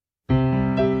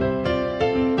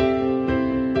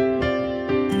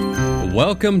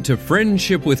Welcome to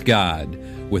Friendship with God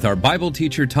with our Bible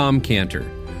teacher Tom Cantor.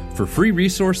 For free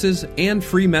resources and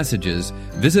free messages,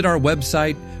 visit our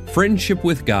website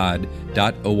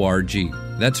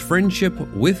friendshipwithgod.org. That's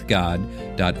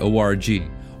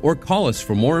friendshipwithgod.org. Or call us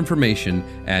for more information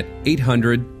at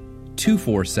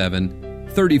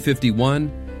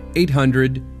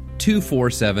 800-247-3051,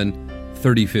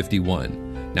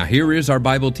 800-247-3051. Now here is our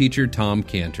Bible teacher Tom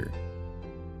Cantor.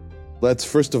 Let's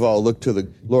first of all look to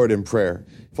the Lord in prayer.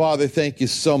 Father, thank you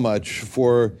so much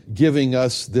for giving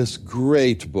us this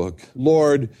great book.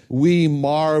 Lord, we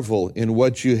marvel in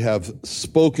what you have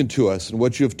spoken to us and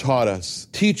what you have taught us.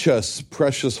 Teach us,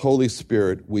 precious Holy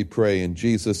Spirit, we pray in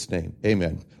Jesus' name.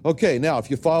 Amen. Okay, now if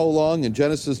you follow along in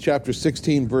Genesis chapter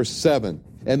 16, verse 7.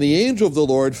 And the angel of the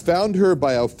Lord found her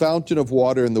by a fountain of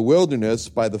water in the wilderness,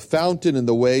 by the fountain in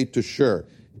the way to Shur.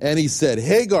 And he said,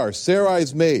 Hagar,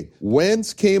 Sarai's maid,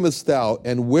 whence camest thou,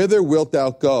 and whither wilt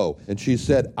thou go? And she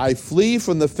said, I flee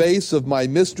from the face of my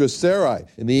mistress Sarai.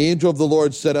 And the angel of the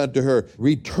Lord said unto her,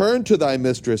 Return to thy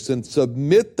mistress, and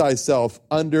submit thyself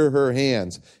under her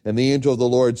hands. And the angel of the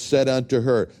Lord said unto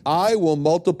her, I will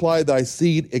multiply thy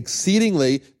seed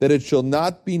exceedingly, that it shall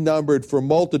not be numbered for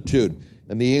multitude.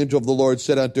 And the angel of the Lord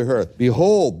said unto her,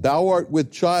 Behold, thou art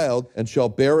with child, and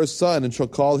shalt bear a son, and shall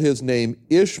call his name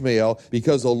Ishmael,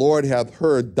 because the Lord hath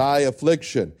heard thy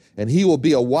affliction. And he will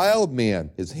be a wild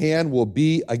man. His hand will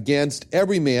be against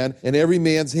every man, and every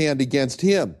man's hand against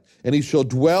him. And he shall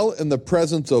dwell in the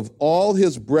presence of all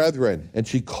his brethren. And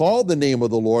she called the name of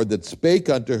the Lord that spake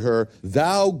unto her,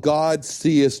 Thou God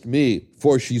seest me.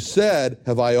 For she said,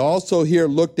 Have I also here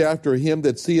looked after him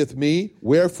that seeth me?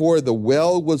 Wherefore the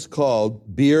well was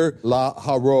called Beer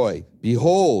Laharoi.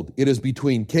 Behold, it is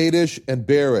between Kadesh and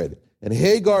Bered. And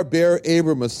Hagar bare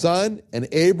Abram a son, and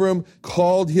Abram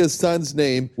called his son's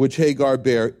name, which Hagar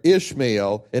bare,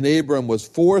 Ishmael. And Abram was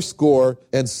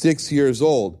 86 years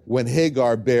old when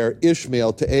Hagar bare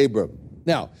Ishmael to Abram.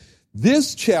 Now,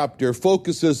 this chapter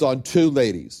focuses on two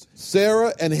ladies,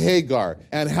 Sarah and Hagar,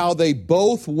 and how they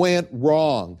both went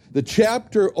wrong. The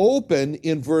chapter opened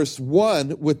in verse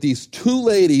 1 with these two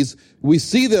ladies. We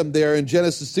see them there in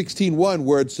Genesis 16:1,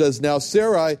 where it says, Now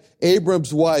Sarai,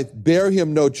 Abram's wife, bare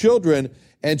him no children,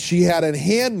 and she had a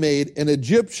handmaid, an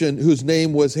Egyptian, whose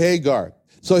name was Hagar.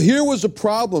 So here was a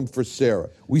problem for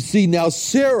Sarah. We see now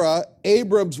Sarah,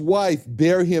 Abram's wife,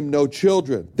 bare him no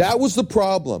children. That was the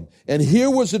problem. And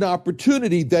here was an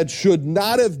opportunity that should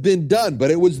not have been done, but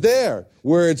it was there,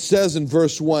 where it says in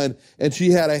verse 1, and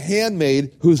she had a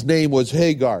handmaid whose name was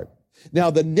Hagar. Now,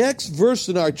 the next verse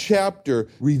in our chapter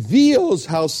reveals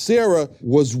how Sarah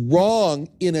was wrong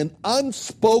in an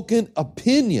unspoken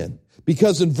opinion,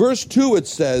 because in verse 2 it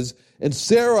says, And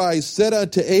Sarai said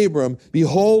unto Abram,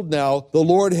 Behold now, the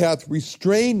Lord hath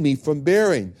restrained me from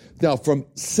bearing. Now, from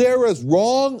Sarah's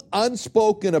wrong,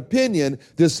 unspoken opinion,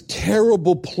 this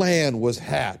terrible plan was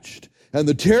hatched. And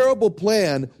the terrible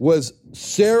plan was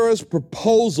Sarah's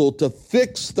proposal to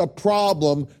fix the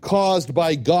problem caused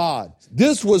by God.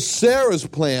 This was Sarah's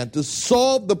plan to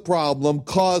solve the problem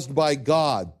caused by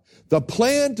God. The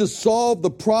plan to solve the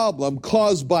problem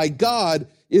caused by God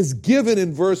is given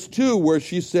in verse 2, where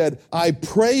she said, I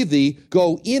pray thee,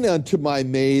 go in unto my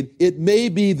maid. It may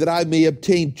be that I may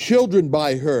obtain children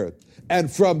by her.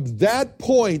 And from that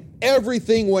point,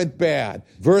 everything went bad.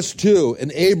 Verse 2,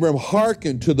 and Abram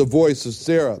hearkened to the voice of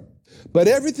Sarah. But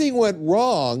everything went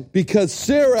wrong because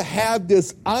Sarah had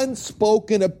this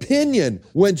unspoken opinion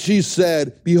when she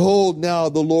said, Behold, now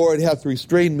the Lord hath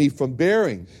restrained me from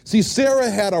bearing. See, Sarah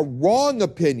had a wrong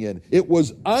opinion. It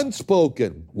was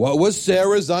unspoken. What was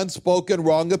Sarah's unspoken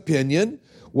wrong opinion?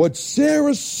 What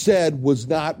Sarah said was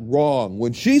not wrong.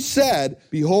 When she said,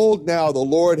 Behold, now the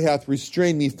Lord hath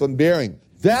restrained me from bearing,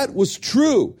 that was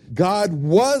true. God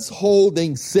was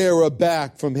holding Sarah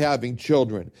back from having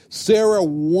children. Sarah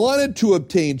wanted to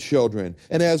obtain children.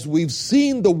 And as we've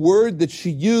seen, the word that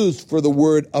she used for the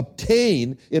word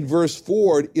obtain in verse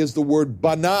 4 is the word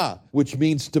bana, which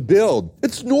means to build.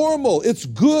 It's normal. It's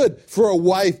good for a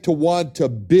wife to want to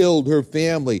build her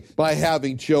family by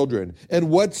having children.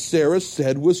 And what Sarah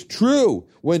said was true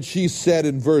when she said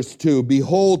in verse 2,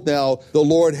 Behold, now the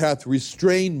Lord hath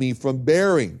restrained me from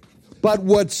bearing. But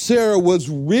what Sarah was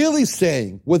really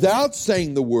saying, without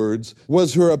saying the words,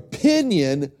 was her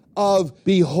opinion of,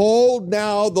 Behold,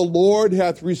 now the Lord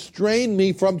hath restrained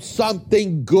me from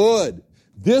something good.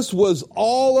 This was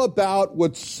all about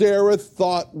what Sarah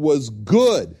thought was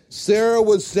good. Sarah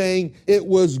was saying it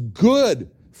was good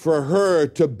for her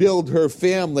to build her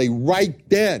family right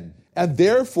then. And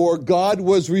therefore, God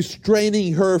was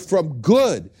restraining her from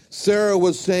good. Sarah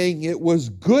was saying it was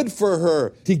good for her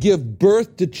to give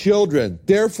birth to children.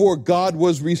 Therefore, God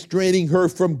was restraining her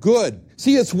from good.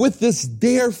 See, it's with this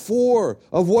therefore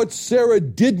of what Sarah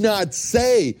did not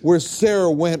say where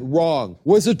Sarah went wrong.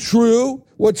 Was it true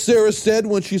what Sarah said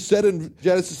when she said in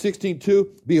Genesis 16:2,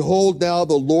 behold, now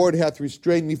the Lord hath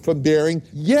restrained me from bearing?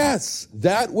 Yes,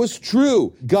 that was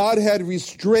true. God had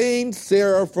restrained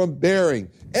Sarah from bearing.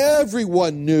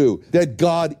 Everyone knew that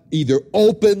God either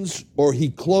opens or he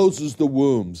closes the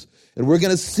wombs. And we're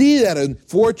going to see that in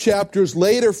 4 chapters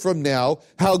later from now,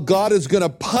 how God is going to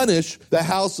punish the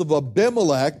house of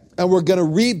Abimelech. And we're going to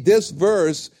read this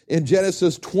verse in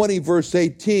Genesis 20, verse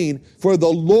 18. For the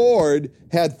Lord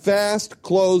had fast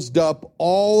closed up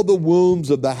all the wombs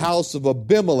of the house of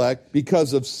Abimelech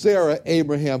because of Sarah,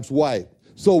 Abraham's wife.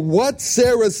 So what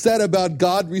Sarah said about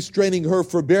God restraining her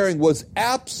for bearing was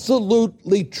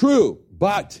absolutely true.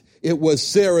 But it was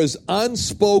Sarah's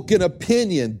unspoken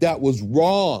opinion that was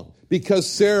wrong. Because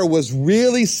Sarah was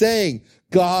really saying,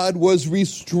 God was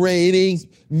restraining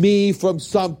me from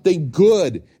something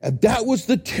good. And that was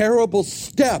the terrible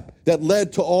step that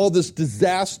led to all this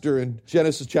disaster in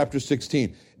Genesis chapter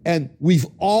 16. And we've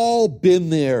all been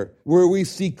there where we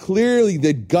see clearly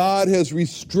that God has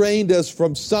restrained us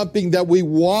from something that we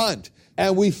want.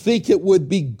 And we think it would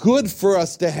be good for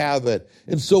us to have it.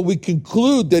 And so we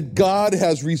conclude that God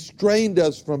has restrained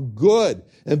us from good.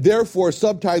 And therefore,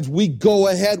 sometimes we go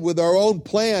ahead with our own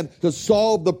plan to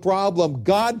solve the problem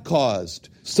God caused.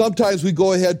 Sometimes we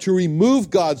go ahead to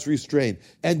remove God's restraint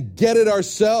and get it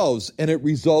ourselves, and it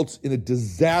results in a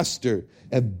disaster.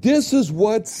 And this is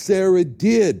what Sarah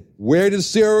did. Where did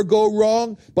Sarah go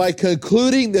wrong? By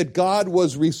concluding that God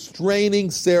was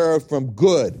restraining Sarah from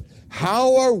good.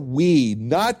 How are we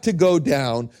not to go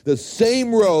down the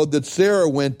same road that Sarah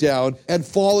went down and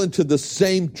fall into the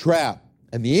same trap?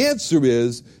 And the answer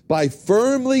is by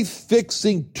firmly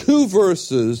fixing 2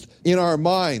 verses in our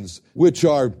minds, which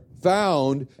are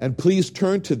found, and please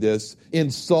turn to this, in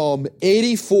Psalm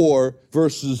 84,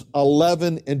 verses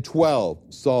 11 and 12.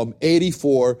 Psalm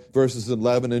 84, verses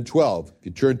 11 and 12. If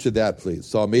you turn to that, please.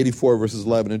 Psalm 84, verses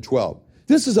 11 and 12.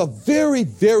 This is a very,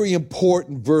 very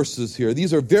important verses here.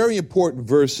 These are very important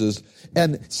verses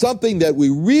and something that we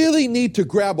really need to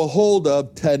grab a hold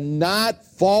of to not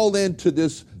fall into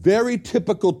this very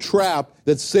typical trap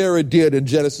that Sarah did in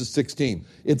Genesis 16.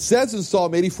 It says in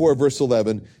Psalm 84, verse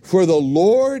 11, for the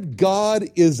Lord God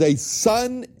is a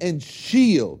sun and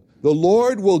shield. The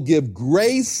Lord will give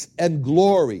grace and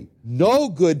glory. No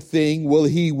good thing will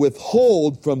he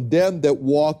withhold from them that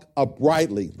walk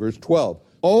uprightly. Verse 12.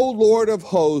 O Lord of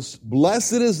hosts,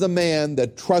 blessed is the man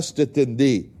that trusteth in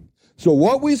thee. So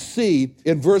what we see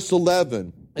in verse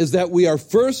 11 is that we are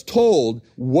first told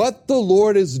what the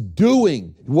Lord is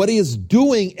doing. What he is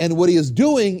doing, and what he is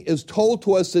doing is told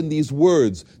to us in these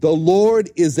words. The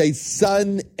Lord is a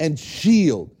sun and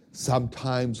shield.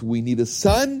 Sometimes we need a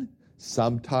sun,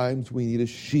 sometimes we need a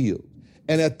shield.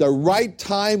 And at the right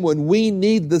time when we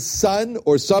need the sun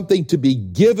or something to be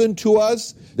given to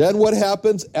us, then what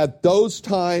happens? At those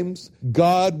times,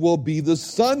 God will be the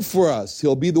sun for us.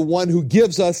 He'll be the one who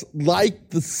gives us, like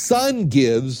the sun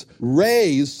gives,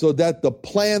 rays so that the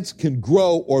plants can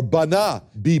grow, or bana,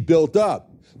 be built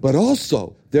up. But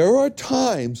also, there are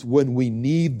times when we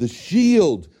need the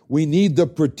shield. We need the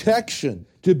protection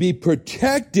to be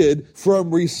protected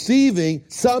from receiving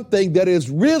something that is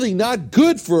really not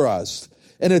good for us.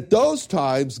 And at those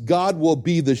times, God will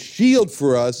be the shield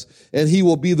for us, and he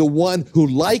will be the one who,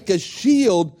 like a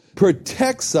shield,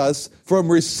 protects us from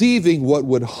receiving what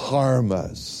would harm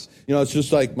us. You know, it's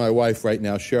just like my wife right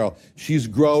now, Cheryl. She's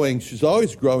growing. She's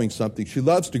always growing something. She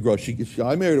loves to grow.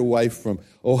 I married a wife from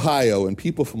Ohio, and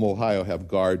people from Ohio have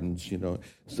gardens, you know.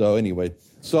 So anyway,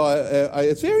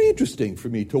 it's very interesting for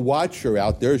me to watch her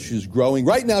out there. She's growing.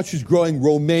 Right now, she's growing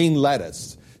romaine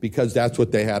lettuce, because that's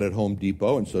what they had at Home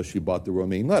Depot, and so she bought the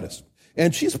romaine lettuce.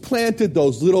 And she's planted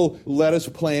those little lettuce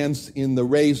plants in the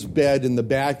raised bed in the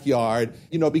backyard.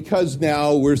 You know, because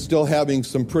now we're still having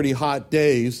some pretty hot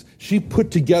days, she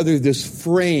put together this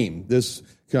frame, this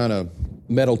kind of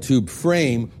metal tube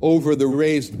frame over the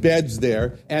raised beds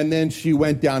there, and then she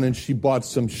went down and she bought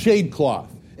some shade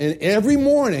cloth. And every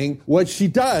morning, what she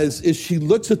does is she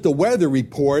looks at the weather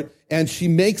report and she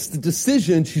makes the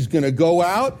decision she's going to go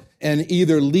out and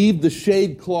either leave the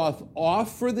shade cloth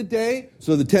off for the day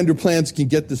so the tender plants can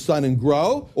get the sun and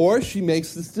grow, or she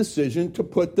makes this decision to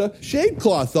put the shade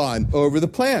cloth on over the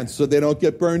plants so they don't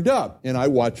get burned up. And I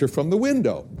watch her from the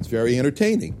window. It's very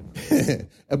entertaining.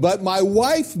 But my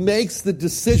wife makes the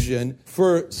decision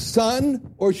for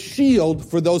sun or shield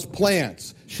for those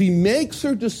plants. She makes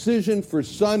her decision for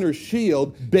sun or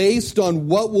shield based on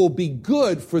what will be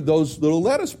good for those little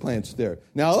lettuce plants there.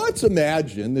 Now, let's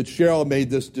imagine that Cheryl made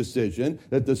this decision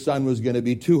that the sun was going to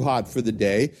be too hot for the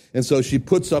day, and so she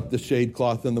puts up the shade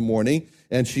cloth in the morning,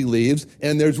 and she leaves,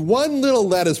 and there's one little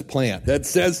lettuce plant that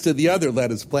says to the other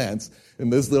lettuce plants,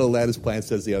 and this little lettuce plant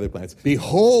says to the other plants,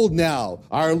 "Behold now,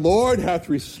 our Lord hath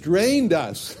restrained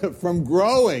us from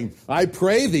growing. I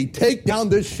pray thee, take down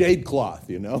this shade cloth,"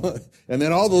 And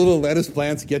then all the little lettuce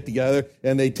plants get together,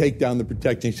 and they take down the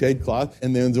protecting shade cloth,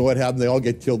 and then what happens? They all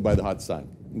get killed by the hot sun.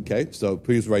 Okay, so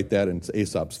please write that in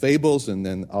Aesop's Fables, and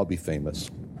then I'll be famous.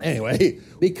 Anyway,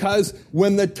 because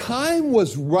when the time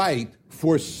was right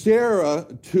for Sarah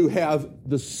to have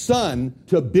the son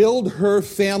to build her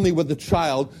family with a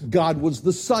child, God was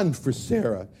the son for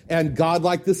Sarah. And God,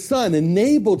 like the son,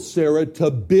 enabled Sarah to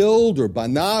build or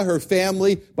bana her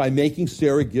family by making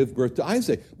Sarah give birth to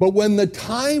Isaac. But when the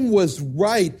time was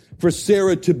right for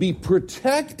Sarah to be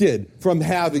protected from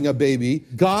having a baby,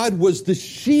 God was the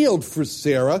shield for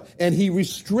Sarah, and he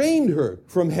restrained her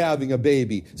from having a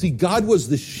baby. See, God was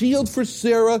the shield for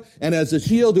Sarah, and as a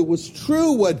shield, it was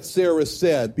true what Sarah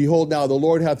said. "Behold, now the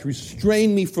Lord hath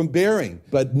restrained me from bearing."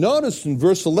 But notice in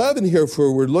verse 11 here,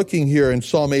 for we're looking here in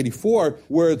Psalm 84,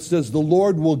 where it says, "The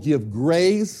Lord will give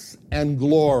grace and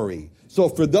glory." So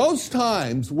for those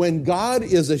times when God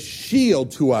is a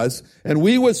shield to us, and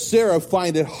we with Sarah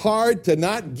find it hard to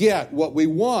not get what we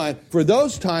want, for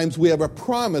those times we have a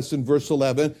promise in verse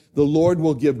 11, the Lord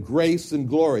will give grace and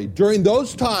glory. During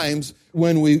those times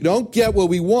when we don't get what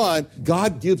we want,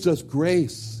 God gives us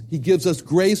grace. He gives us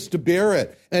grace to bear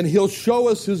it. And he'll show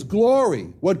us his glory.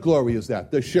 What glory is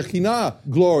that? The Shekinah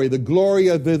glory, the glory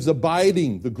of his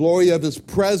abiding, the glory of his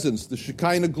presence, the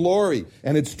Shekinah glory.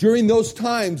 And it's during those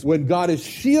times when God is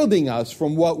shielding us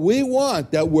from what we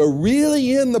want that we're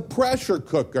really in the pressure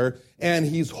cooker, and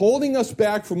he's holding us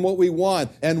back from what we want.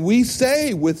 And we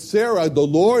say with Sarah, "The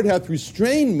Lord hath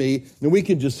restrained me," and we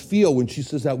can just feel when she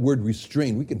says that word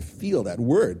restrained, we can feel that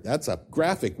word. That's a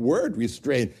graphic word,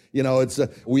 restrained.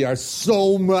 We are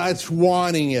so much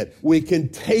wanting it. We can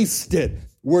taste it.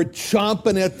 We're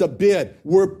chomping at the bit.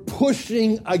 We're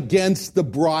pushing against the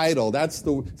bridle. That's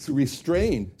the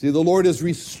restraint. See, the Lord is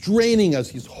restraining us.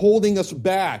 He's holding us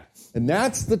back. And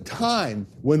that's the time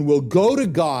when we'll go to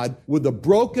God with a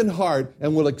broken heart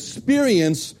and we'll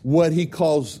experience what he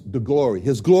calls the glory,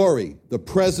 his glory, the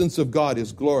presence of God,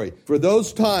 his glory. For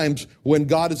those times when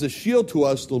God is a shield to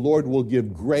us, the Lord will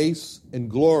give grace and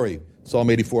glory. Psalm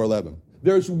 84:11.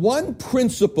 There's one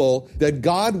principle that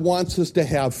God wants us to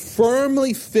have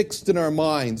firmly fixed in our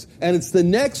minds, and it's the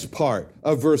next part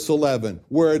of verse 11,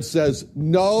 where it says,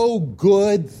 "No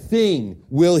good thing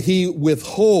will he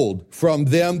withhold from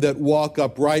them that walk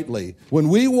uprightly." When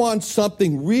we want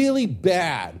something really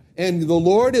bad, and the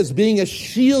Lord is being a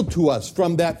shield to us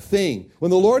from that thing,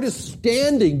 when the Lord is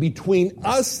standing between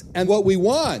us and what we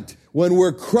want, when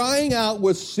we're crying out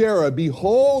with Sarah,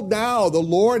 "Behold now, the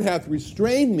Lord hath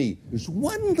restrained me," there's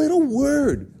one little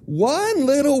word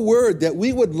that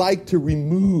we would like to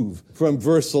remove from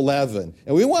verse 11.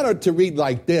 And we want it to read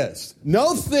like this: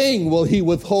 "No thing will he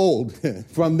withhold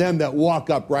from them that walk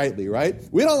uprightly," right?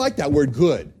 We don't like that word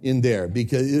 "good" in there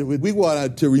because we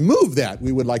want to remove that.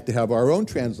 We would like to have our own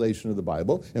translation of the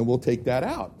Bible, and we'll take that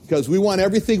out because we want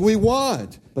everything we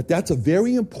want. But that's a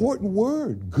very important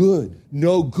word, good.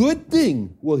 "No good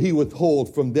thing will he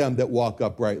withhold from them that walk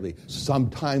uprightly."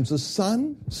 Sometimes a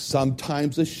sun,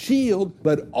 sometimes a shield,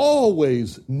 but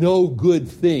always no good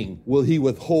thing will he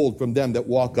withhold from them that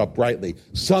walk uprightly.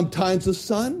 Sometimes a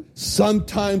sun,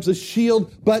 sometimes a shield,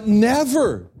 but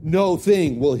never no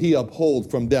thing will he uphold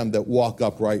from them that walk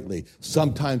uprightly.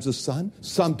 Sometimes a sun,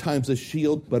 sometimes a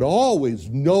shield, but always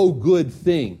no good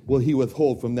thing will he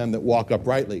withhold from them that walk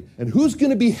uprightly. And who's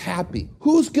going to be happy?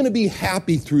 Who's going to be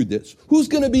happy through this? Who's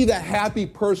going to be the happy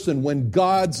person when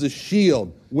God's a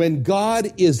shield? When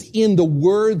God is in the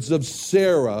words of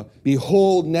Sarah,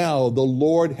 "Behold now, the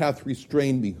Lord hath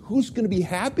restrained me." Who's going to be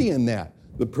happy in that?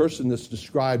 The person that's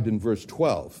described in verse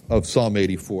 12 of Psalm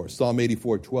 84. Psalm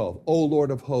 84:12. "O Lord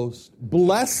of hosts,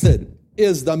 blessed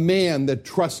is the man that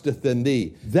trusteth in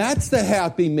thee." That's the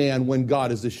happy man when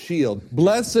God is a shield.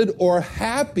 Blessed or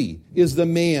happy is the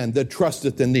man that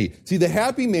trusteth in thee. See, the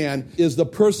happy man is the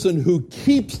person who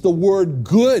keeps the word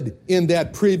good in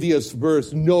that previous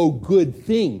verse. "No good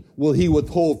thing will he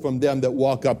withhold from them that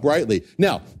walk uprightly."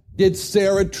 Now, did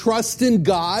Sarah trust in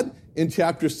God in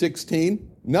chapter 16?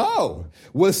 No.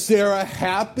 Was Sarah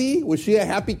happy? Was she a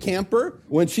happy camper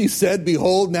when she said,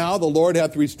 "Behold now, the Lord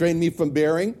hath restrained me from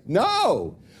bearing"?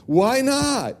 No. Why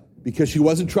not? Because she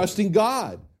wasn't trusting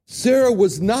God. Sarah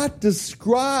was not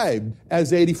described as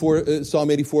Psalm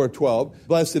 84:12,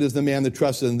 blessed is the man that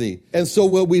trusted in thee. And so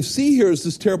what we see here is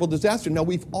this terrible disaster. Now,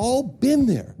 we've all been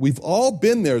there. We've all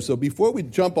been there. So before we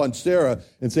jump on Sarah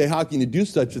and say, how can you do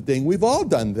such a thing? We've all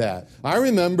done that. I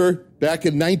remember back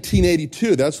in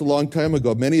 1982, that's a long time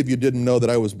ago. Many of you didn't know that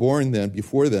I was born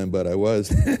before then, but I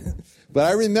was. But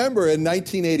I remember in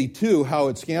 1982 how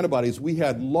at Scantibodies we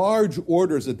had large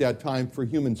orders at that time for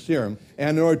human serum.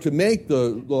 And in order to make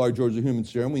the large orders of human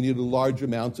serum, we needed large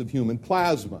amounts of human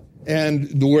plasma.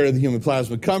 And where did the human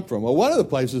plasma come from? Well, one of the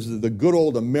places is the good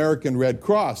old American Red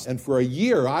Cross. And for a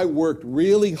year, I worked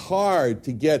really hard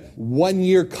to get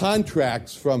one-year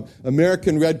contracts from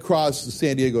American Red Cross in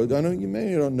San Diego. I know you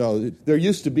may don't know. There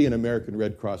used to be an American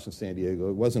Red Cross in San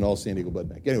Diego. It wasn't all San Diego Blood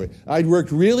Bank. Anyway, I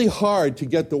worked really hard to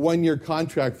get the one-year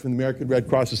contract from the American Red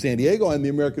Cross of San Diego and the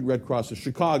American Red Cross of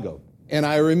Chicago. And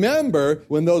I remember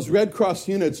when those Red Cross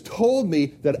units told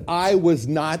me that I was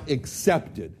not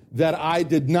accepted, that I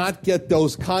did not get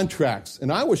those contracts. And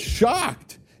I was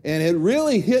shocked. And it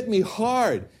really hit me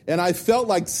hard. And I felt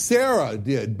like Sarah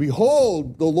did.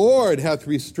 Behold, the Lord hath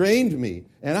restrained me.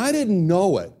 And I didn't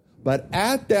know it. But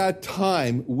at that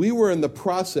time, we were in the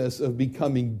process of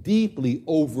becoming deeply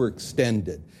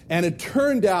overextended. And it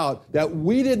turned out that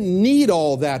we didn't need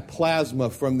all that plasma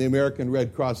from the American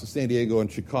Red Cross of San Diego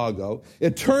and Chicago.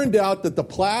 It turned out that the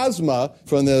plasma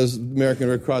from the American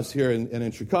Red Cross here and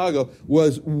in Chicago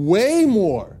was way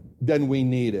more than we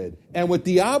needed. And with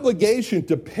the obligation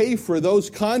to pay for those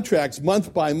contracts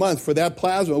month by month for that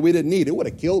plasma we didn't need, it would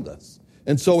have killed us.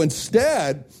 And so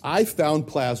instead, I found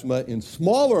plasma in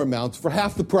smaller amounts for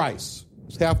half the price. It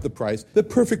was half the price that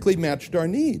perfectly matched our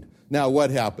need. Now,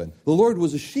 what happened? The Lord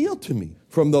was a shield to me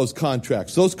from those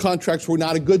contracts. Those contracts were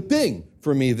not a good thing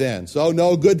for me then. So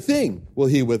no good thing will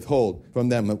he withhold from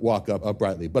them that walk up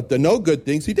uprightly. But the no good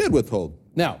things he did withhold.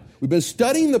 Now, we've been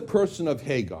studying the person of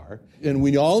Hagar, and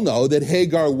we all know that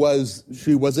Hagar was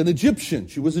an Egyptian.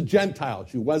 She was a Gentile.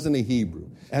 She wasn't a Hebrew.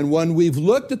 And when we've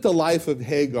looked at the life of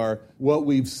Hagar, what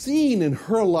we've seen in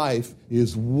her life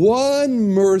is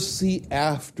one mercy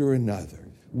after another.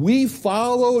 We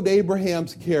followed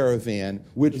Abraham's caravan,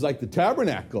 which is like the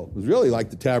tabernacle. It was really like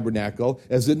the tabernacle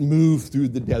as it moved through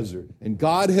the desert. And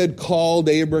God had called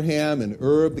Abraham in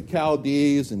Ur of the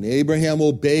Chaldees, and Abraham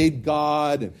obeyed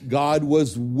God. And God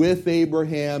was with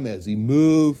Abraham as he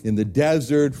moved in the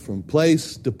desert from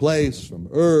place to place, from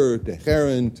Ur to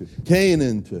Haran to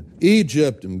Canaan to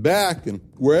Egypt and back. And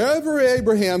wherever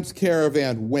Abraham's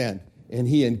caravan went and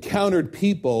he encountered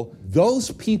people,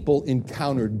 those people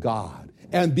encountered God.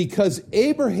 And because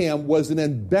Abraham was an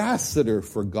ambassador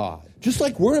for God, just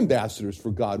like we're ambassadors for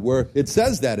God, where it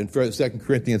says that in 2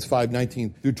 Corinthians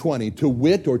 5:19 through 20, to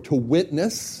wit or to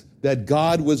witness that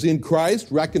God was in Christ,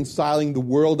 reconciling the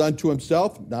world unto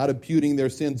himself, not imputing their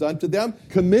sins unto them,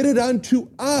 committed unto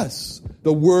us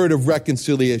the word of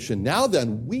reconciliation. Now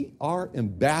then, we are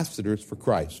ambassadors for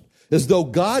Christ. As though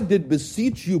God did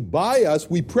beseech you by us,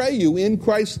 we pray you in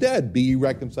Christ's stead, be ye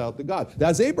reconciled to God.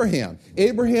 That's Abraham.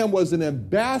 Abraham was an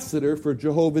ambassador for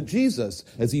Jehovah Jesus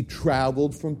as he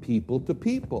traveled from people to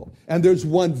people. And there's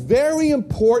one very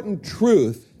important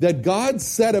truth that God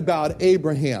said about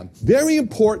Abraham. Very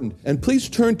important. And please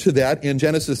turn to that in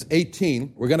Genesis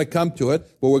 18. We're going to come to it,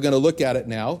 but we're going to look at it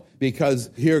now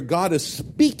because here God is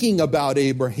speaking about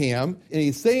Abraham and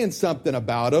he's saying something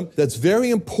about him that's very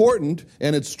important,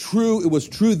 and it's true. It was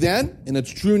true then and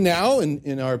it's true now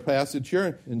in our passage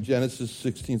here in Genesis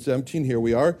 16:17. Here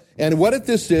we are. And what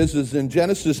this is in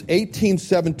Genesis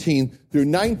 18:17 through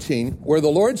 19, where the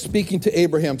Lord speaking to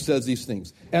Abraham says these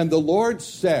things. And the Lord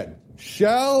said,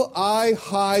 shall I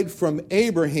hide from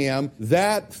Abraham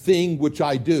that thing which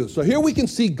I do? So here we can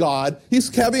see God.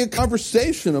 He's having a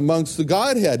conversation amongst the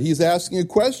Godhead. He's asking a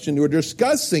question. We're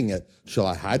discussing it. Shall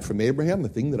I hide from Abraham the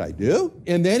thing that I do?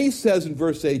 And then he says in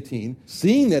verse 18,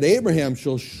 seeing that Abraham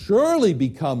shall surely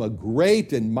become a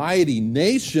great and mighty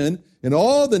nation, and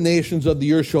all the nations of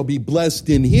the earth shall be blessed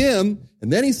in him.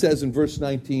 And then he says in verse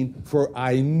 19, for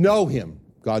I know him.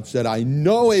 God said, I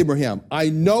know Abraham. I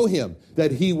know him,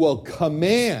 that he will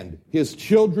command his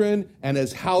children and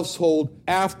his household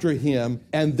after him,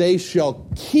 and they shall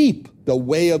keep the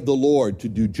way of the Lord to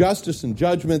do justice and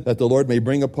judgment, that the Lord may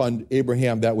bring upon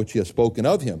Abraham that which he has spoken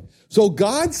of him. So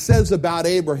God says about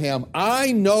Abraham,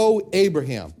 I know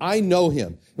Abraham. I know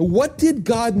him. And what did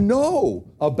God know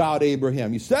about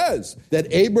Abraham? He says that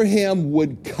Abraham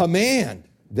would command.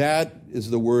 That is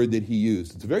the word that he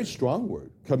used. It's a very strong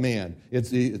word, command.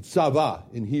 It's tzava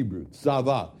in Hebrew,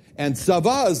 tzava. And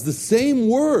Sava is the same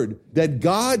word that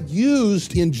God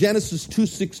used in Genesis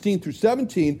 2:16 through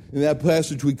 17, in that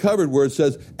passage we covered where it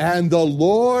says, and the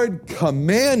Lord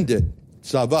commanded,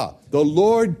 Sava, the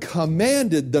Lord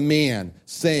commanded the man,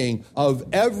 saying, of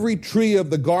every tree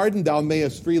of the garden thou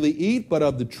mayest freely eat, but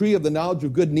of the tree of the knowledge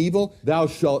of good and evil thou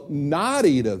shalt not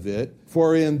eat of it,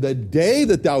 for in the day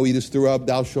that thou eatest thereof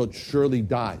thou shalt surely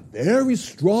die. Very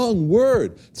strong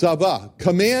word, Sava,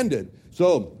 commanded.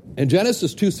 So, in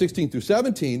Genesis 2:16 through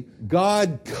 17,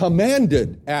 God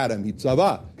commanded Adam,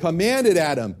 Yitzhava, commanded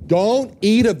Adam, don't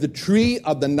eat of the tree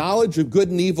of the knowledge of good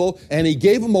and evil, and he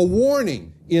gave him a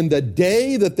warning, in the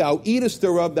day that thou eatest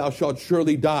thereof thou shalt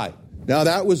surely die. Now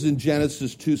that was in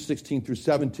Genesis 2:16 through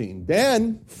 17.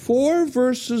 Then, 4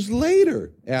 verses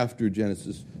later, after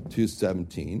Genesis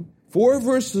 2:17, 4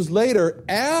 verses later,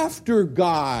 after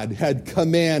God had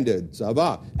commanded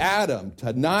Adam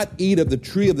to not eat of the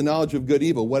tree of the knowledge of good and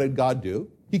evil, what did God do?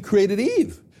 He created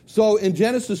Eve. So in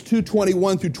Genesis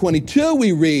 2:21 through 22,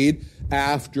 we read,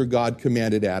 after God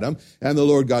commanded Adam, and the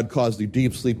Lord God caused a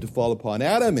deep sleep to fall upon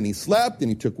Adam, and he slept, and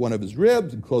he took one of his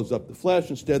ribs and closed up the flesh.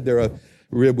 Instead, there a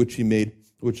rib which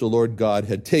the Lord God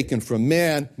had taken from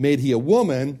man, made he a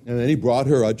woman, and then he brought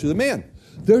her unto the man.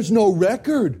 There's no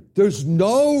record. There's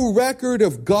no record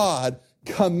of God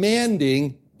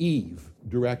commanding Eve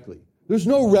directly. There's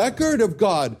no record of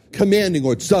God commanding,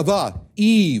 or Sava,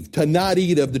 Eve, to not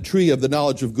eat of the tree of the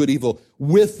knowledge of good and evil,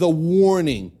 with the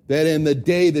warning that in the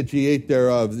day that she ate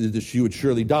thereof, that she would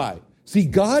surely die. See,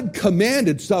 God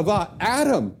commanded Sava,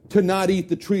 Adam, to not eat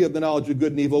the tree of the knowledge of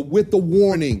good and evil, with the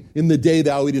warning, in the day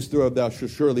thou eatest thereof, thou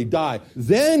shalt surely die.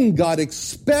 Then God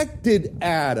expected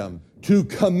Adam to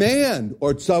command,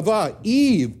 or Sava,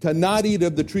 Eve, to not eat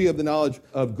of the tree of the knowledge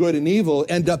of good and evil,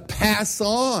 and to pass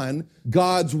on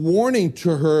God's warning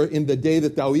to her, in the day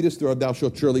that thou eatest thereof, thou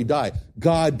shalt surely die.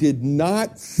 God did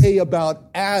not say about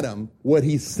Adam what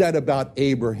he said about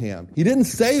Abraham. He didn't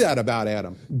say that about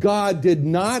Adam. God did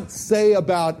not say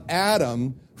about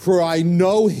Adam, for I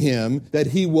know him, that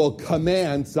he will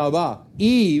command Sava,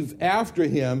 Eve, after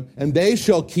him, and they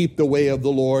shall keep the way of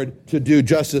the Lord to do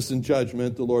justice and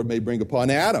judgment the Lord may bring upon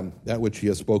Adam, that which he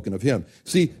has spoken of him.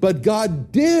 See, but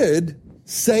God did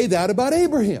say that about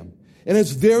Abraham. And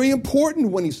it's very important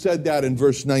when he said that in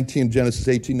verse 19, Genesis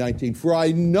 18:19. For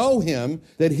I know him,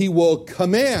 that he will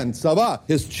command Sava,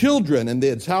 his children and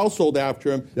his household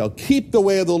after him. They'll keep the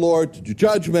way of the Lord to do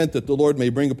judgment, that the Lord may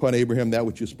bring upon Abraham that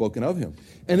which is spoken of him.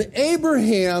 And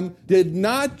Abraham did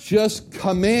not just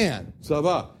command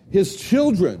Sava, his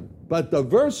children, but the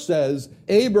verse says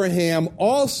Abraham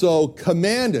also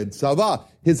commanded Sava,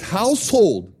 his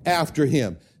household after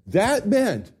him. That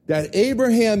meant that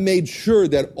Abraham made sure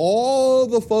that all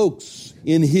the folks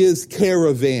in his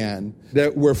caravan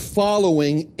that were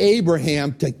following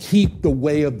Abraham to keep the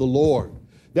way of the Lord.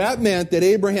 That meant that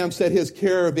Abraham set his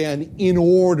caravan in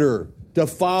order to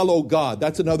follow God.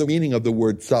 That's another meaning of the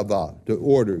word Sava, to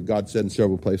order. God said in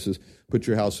several places, put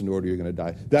your house in order, you're going to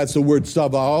die. That's the word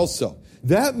Sava also.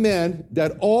 That meant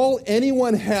that all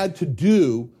anyone had to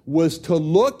do was to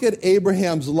look at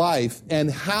Abraham's life and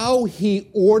how he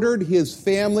ordered his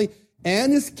family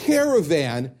and his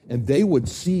caravan, and they would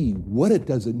see what it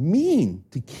does mean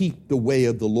to keep the way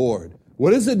of the Lord.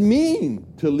 What does it mean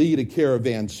to lead a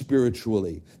caravan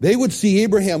spiritually? They would see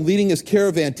Abraham leading his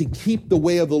caravan to keep the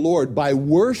way of the Lord by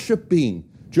worshiping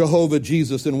Jehovah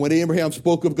Jesus. And when Abraham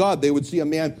spoke of God, they would see a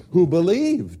man who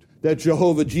believed that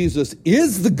Jehovah Jesus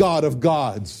is the God of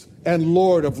gods and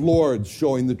Lord of lords,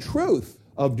 showing the truth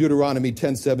of Deuteronomy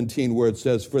 10:17, where it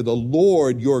says, for the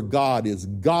Lord your God is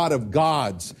God of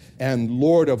gods and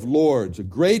Lord of lords, a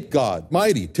great God,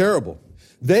 mighty, terrible.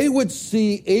 They would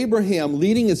see Abraham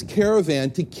leading his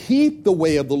caravan to keep the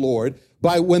way of the Lord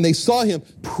by when they saw him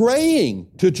praying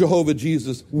to Jehovah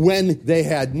Jesus when they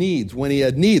had needs, when he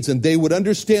had needs. And they would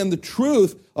understand the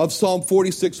truth of Psalm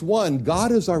 46:1.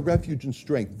 God is our refuge and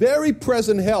strength, very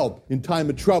present help in time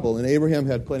of trouble. And Abraham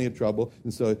had plenty of trouble.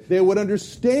 And so they would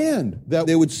understand that.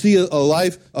 They would see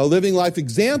a living life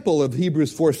example of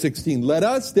Hebrews 4:16. Let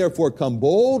us therefore come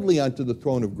boldly unto the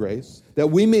throne of grace,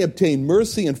 that we may obtain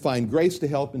mercy and find grace to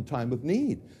help in time of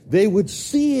need. They would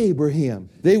see Abraham.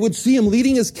 They would see him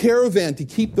leading his caravan to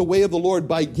keep the way of the Lord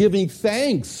by giving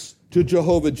thanks to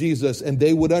Jehovah Jesus, and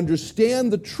they would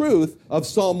understand the truth of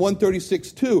Psalm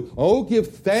 136:2. Oh, give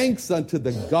thanks unto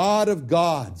the God of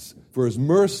gods, for his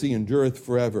mercy endureth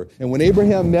forever. And when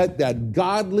Abraham met that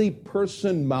godly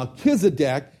person,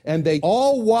 Melchizedek, and they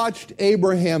all watched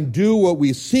Abraham do what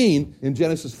we've seen in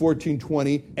Genesis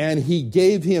 14:20, and he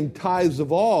gave him tithes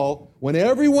of all. When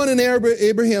everyone in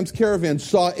Abraham's caravan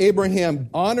saw Abraham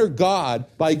honor God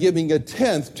by giving a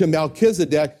tenth to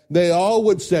Melchizedek, they all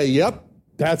would say, yep,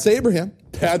 that's Abraham.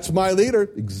 That's my leader.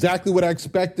 Exactly what I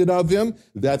expected of him.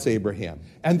 That's Abraham.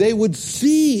 And they would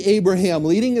see Abraham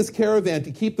leading his caravan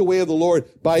to keep the way of the Lord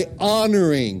by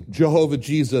honoring Jehovah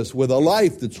Jesus with a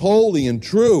life that's holy and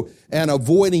true and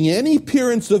avoiding any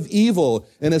appearance of evil.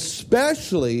 And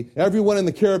especially everyone in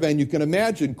the caravan, you can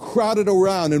imagine, crowded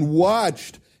around and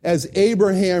watched as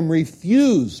Abraham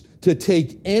refused to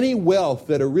take any wealth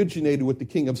that originated with the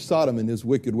king of Sodom and his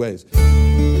wicked ways.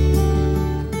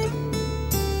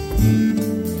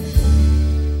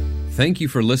 Thank you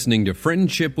for listening to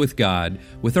Friendship with God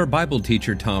with our Bible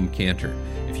teacher, Tom Cantor.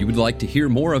 If you would like to hear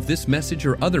more of this message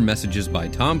or other messages by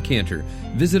Tom Cantor,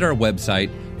 visit our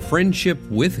website,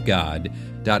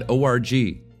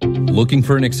 friendshipwithgod.org. Looking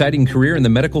for an exciting career in the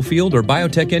medical field or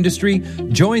biotech industry?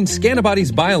 Join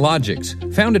Scantibodies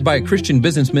Biologics, founded by Christian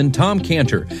businessman Tom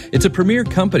Cantor. It's a premier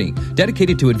company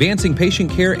dedicated to advancing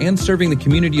patient care and serving the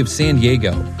community of San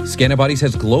Diego. Scantibodies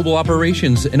has global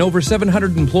operations and over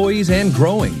 700 employees and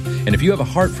growing. And if you have a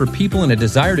heart for people and a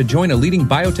desire to join a leading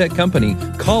biotech company,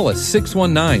 call us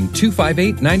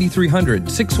 619-258-9300,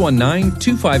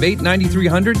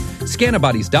 619-258-9300,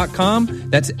 Scantibodies.com.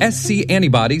 That's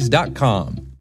scantibodies.com.